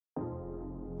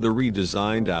The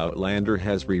redesigned Outlander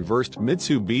has reversed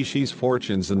Mitsubishi's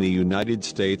fortunes in the United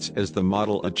States as the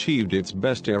model achieved its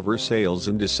best-ever sales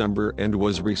in December and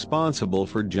was responsible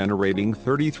for generating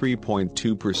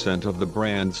 33.2% of the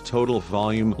brand's total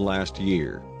volume last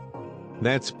year.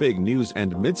 That's big news,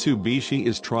 and Mitsubishi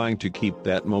is trying to keep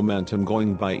that momentum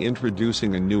going by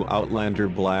introducing a new Outlander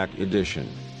Black Edition.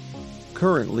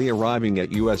 Currently arriving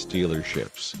at U.S.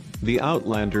 dealerships, the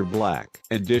Outlander Black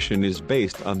Edition is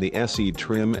based on the SE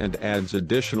trim and adds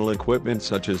additional equipment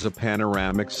such as a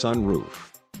panoramic sunroof.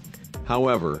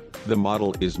 However, the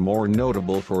model is more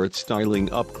notable for its styling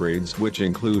upgrades, which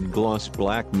include gloss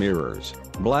black mirrors,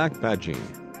 black badging,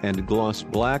 and gloss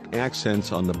black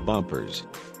accents on the bumpers.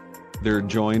 They're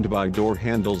joined by door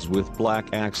handles with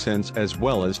black accents as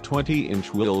well as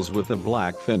 20-inch wheels with a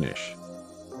black finish.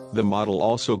 The model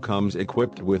also comes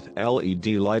equipped with LED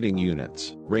lighting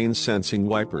units, rain-sensing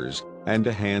wipers, and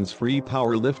a hands-free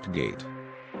power liftgate.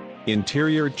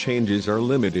 Interior changes are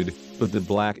limited, but the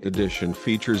Black Edition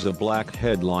features a black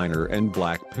headliner and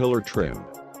black pillar trim.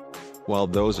 While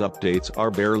those updates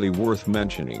are barely worth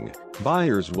mentioning,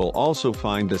 buyers will also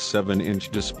find a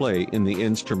 7-inch display in the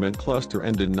instrument cluster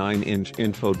and a 9-inch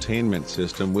infotainment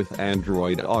system with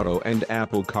Android Auto and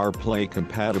Apple CarPlay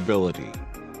compatibility.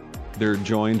 They're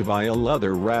joined by a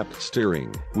leather-wrapped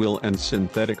steering wheel and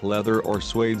synthetic leather or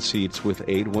suede seats with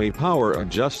 8-way power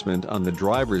adjustment on the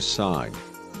driver's side.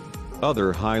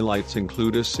 Other highlights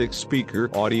include a 6-speaker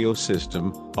audio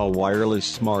system, a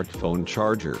wireless smartphone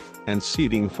charger, and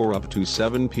seating for up to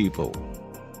 7 people.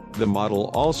 The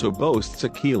model also boasts a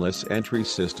keyless entry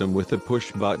system with a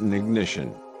push-button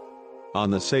ignition. On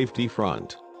the safety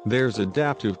front, there's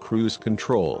adaptive cruise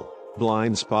control,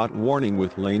 blind spot warning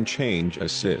with lane change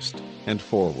assist, and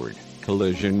forward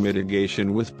collision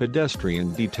mitigation with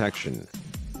pedestrian detection.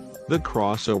 The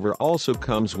crossover also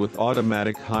comes with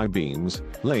automatic high beams,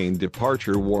 lane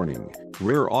departure warning,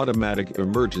 rear automatic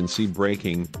emergency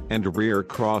braking, and rear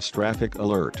cross-traffic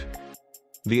alert.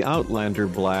 The Outlander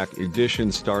Black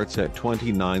Edition starts at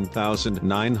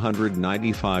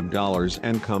 $29,995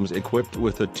 and comes equipped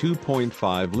with a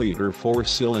 2.5-liter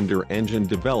 4-cylinder engine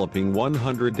developing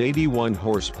 181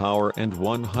 horsepower and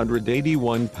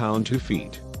 181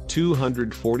 pound-feet,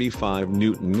 245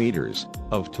 newton-meters,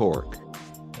 of torque.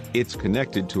 It's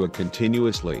connected to a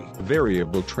continuously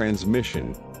variable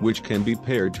transmission, which can be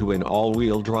paired to an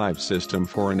all-wheel drive system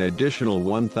for an additional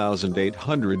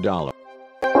 $1,800.